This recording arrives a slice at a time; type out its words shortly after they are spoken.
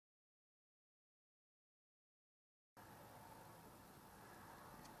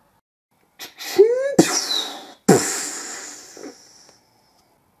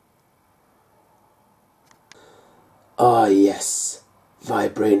Ah yes,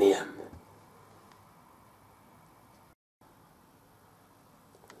 vibranium.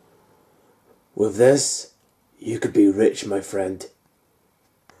 With this, you could be rich, my friend.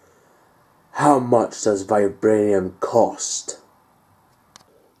 How much does vibranium cost?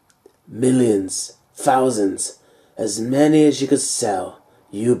 Millions, thousands, as many as you could sell,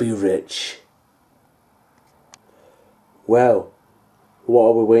 you'll be rich. Well, what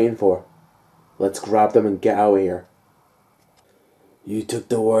are we waiting for? Let's grab them and get out of here. You took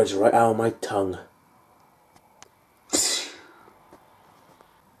the words right out of my tongue.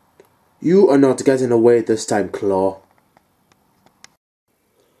 You are not getting away this time, Claw.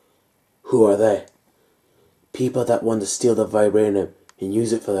 Who are they? People that want to steal the vibranium and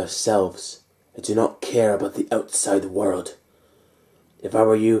use it for themselves and do not care about the outside world. If I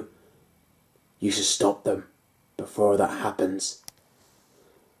were you, you should stop them before that happens.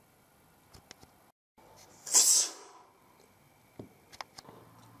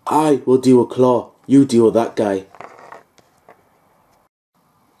 I will deal with Claw, you deal with that guy.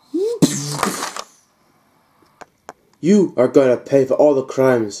 You are going to pay for all the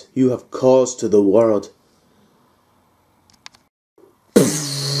crimes you have caused to the world.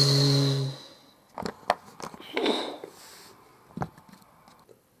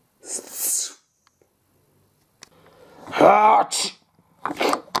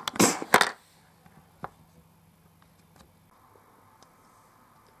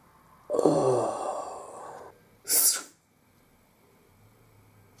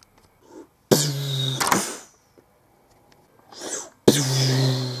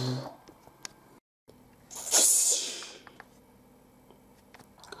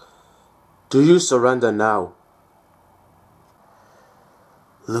 Do you surrender now?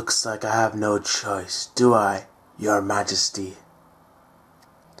 Looks like I have no choice, do I, Your Majesty?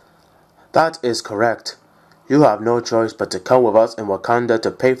 That is correct. You have no choice but to come with us in Wakanda to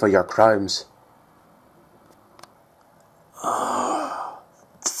pay for your crimes.